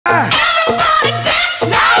Everybody dance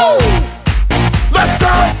now. Let's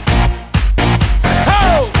go.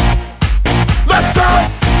 Oh, let's go.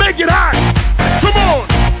 Make it hot. Come on.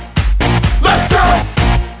 Let's go.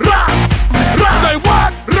 Rock, rock. Say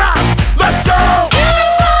what? Rock. Let's go.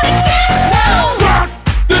 Everybody dance now. Rock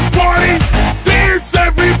this party. Dance,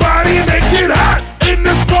 everybody. Make it hot in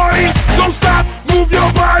this party. Don't stop. Move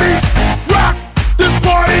your body. Rock this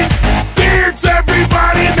party. Dance,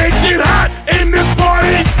 everybody. Make it hot in this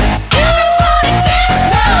party. Everybody dance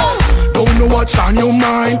now. Don't know what's on your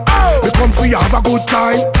mind. Oh. We come for you, have a good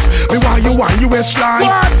time. Me want you on your waistline.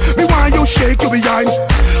 What? Me want you shake your behind.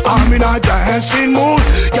 I'm in a dancing mood,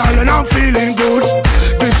 girl, and I'm feeling good.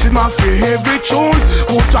 This is my favorite tune.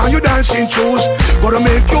 Put on your dancing shoes. Gonna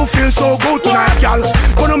make you feel so good tonight, girl.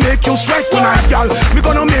 Gonna make you sweat tonight, girl. We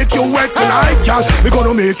gonna make you wet tonight, girl. We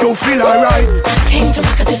gonna make you feel alright. I came to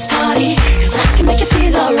rock at this party, cause I can make you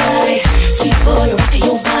feel alright. Sweet boy, rock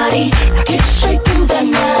your body, rock it straight through the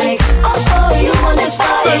night. Oh, oh, you want this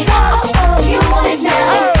body. Say what? Oh, oh, you want it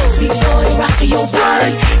now. Sweet boy, rock your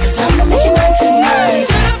body, cause I'ma make you mine tonight.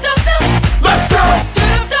 Let's go.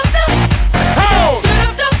 Oh.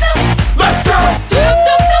 Let's go.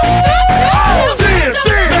 Oh, dance.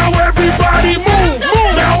 Now everybody move,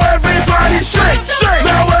 move. Now everybody shake, shake.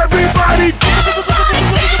 Now everybody.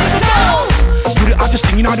 Do the hottest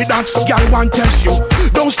thing in all the dance, girl, want test you.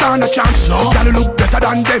 Don't stand a chance, no. Girl, you look better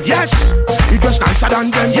than them, yes. You dress nicer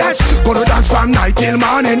than them, yes. Gonna dance from night till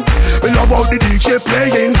morning. We love how the DJ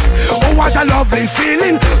playing. Oh, what a lovely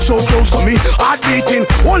feeling. So close to me, heart beating.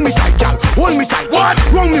 Hold me tight, girl, hold me tight. What?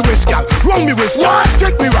 Wrong me waist, girl, wrong me waist, girl. What?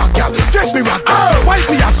 Take me rock, girl, take me rock, girl. Oh. Wipe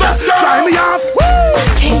me off, Let's go. try me off. I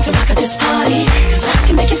came to rock at this party, cause I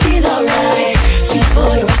can make you feel alright. Sweet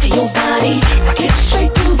boy, rock your body, rock it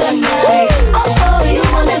straight through the night. Oh, oh, you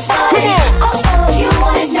want this body. Come on. Oh, oh, you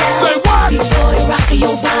want it now. Say what? Sweet boy, rock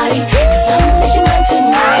your body, cause I'ma make you mine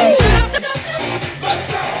tonight.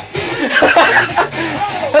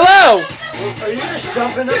 Hello! Are you just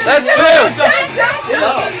jumping up? That's true!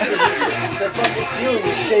 Stop. The fucking ceiling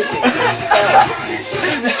is shaking. Stop.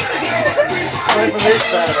 Right from this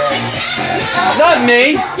badass. Not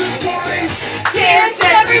me!